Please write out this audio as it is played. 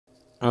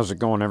How's it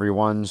going,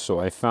 everyone? So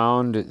I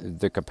found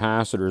the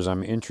capacitors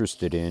I'm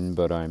interested in,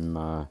 but I'm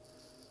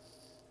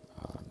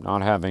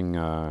not having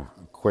a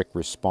quick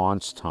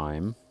response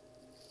time,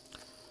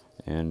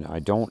 and I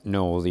don't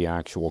know the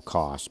actual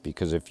cost,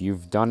 because if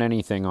you've done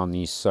anything on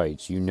these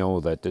sites, you know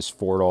that this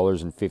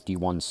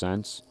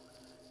 $4.51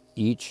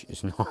 each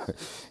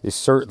is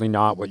certainly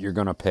not what you're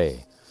going to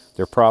pay.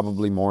 They're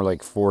probably more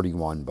like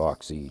 41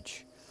 bucks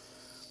each.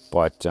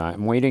 But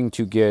I'm waiting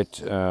to get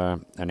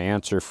an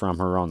answer from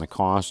her on the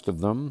cost of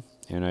them,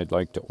 and I'd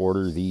like to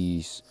order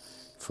these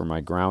for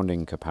my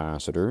grounding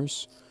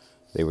capacitors.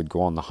 They would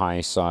go on the high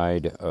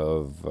side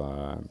of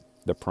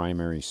the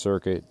primary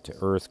circuit to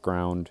earth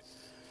ground,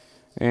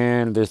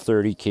 and they're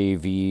 30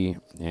 kV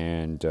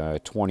and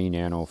 20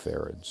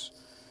 nanofarads.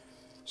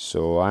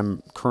 So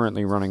I'm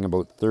currently running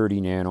about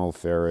 30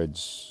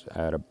 nanofarads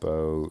at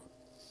about,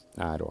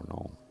 I don't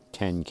know,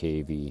 10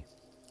 kV.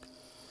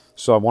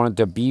 So I wanted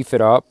to beef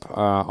it up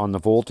on the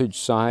voltage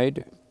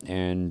side,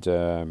 and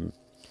the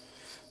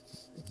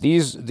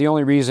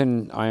only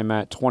reason I'm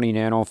at 20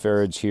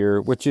 nanofarads here,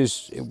 which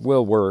it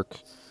will work,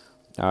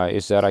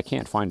 is that I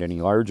can't find any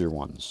larger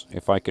ones.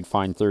 If I could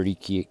find 30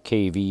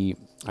 kV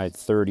at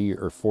 30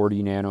 or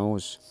 40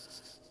 nanos,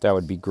 that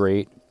would be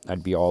great.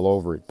 I'd be all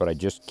over it, but I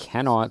just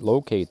cannot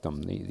locate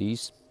them.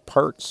 These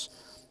parts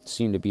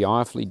seem to be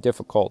awfully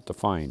difficult to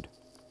find.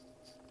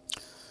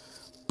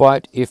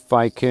 But if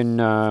I can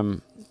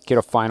get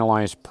a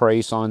finalized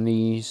price on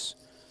these,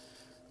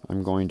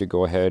 I'm going to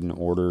go ahead and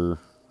order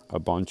a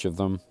bunch of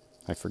them.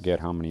 I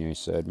forget how many I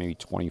said, maybe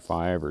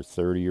 25 or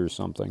 30 or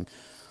something,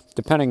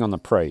 depending on the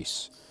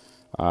price.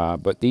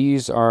 But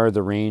these are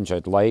the range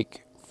I'd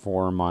like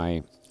for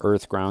my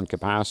earth ground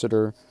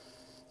capacitor,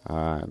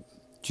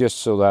 just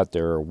so that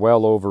they're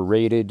well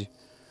overrated.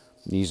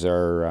 These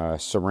are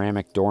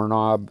ceramic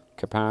doorknob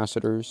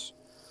capacitors.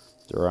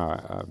 They're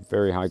a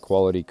very high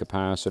quality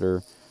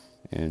capacitor,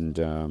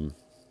 and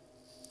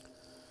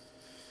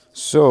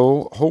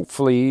so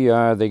hopefully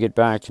they get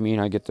back to me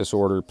and I get this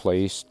order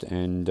placed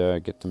and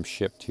get them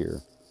shipped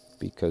here,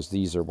 because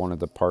these are one of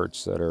the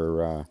parts that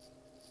are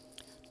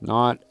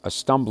not a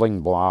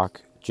stumbling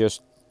block,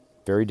 just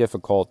very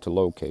difficult to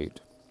locate.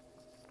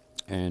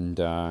 And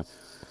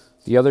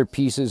the other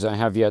pieces I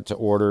have yet to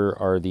order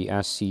are the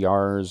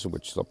SCRs,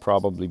 which will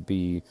probably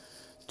be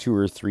 2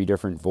 or 3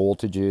 different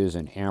voltages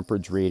and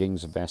amperage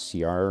ratings of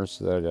SCRs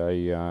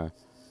that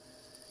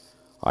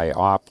I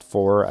opt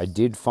for. I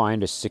did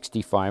find a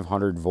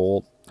 6500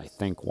 volt, I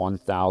think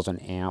 1000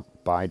 amp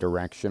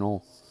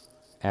bidirectional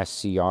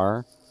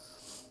SCR.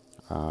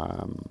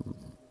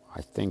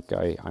 I think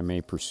I may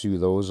pursue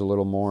those a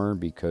little more,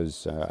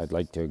 because I'd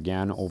like to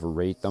again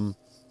overrate them.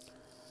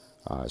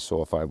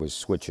 So if I was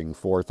switching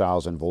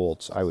 4000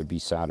 volts, I would be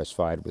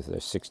satisfied with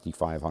a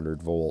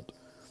 6500 volt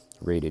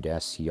rated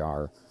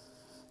SCR,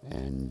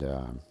 and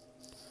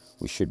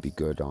we should be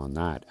good on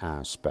that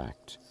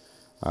aspect.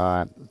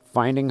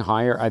 Finding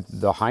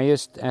the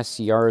highest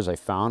SCRs I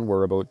found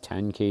were about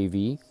 10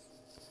 kV,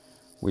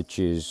 which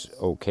is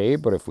okay,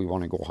 but if we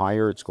want to go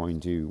higher, it's going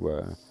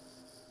to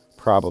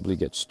probably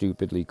get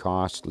stupidly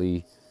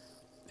costly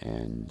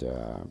and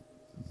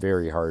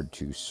very hard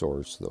to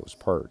source those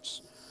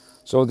parts.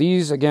 So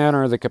these again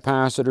are the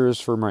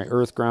capacitors for my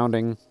earth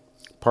grounding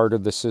part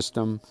of the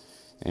system,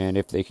 and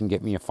if they can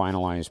get me a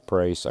finalized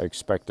price, I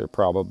expect they're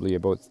probably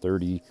about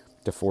 $30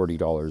 to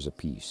 $40 a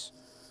piece.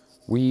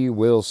 We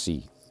will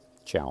see.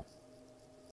 Ciao.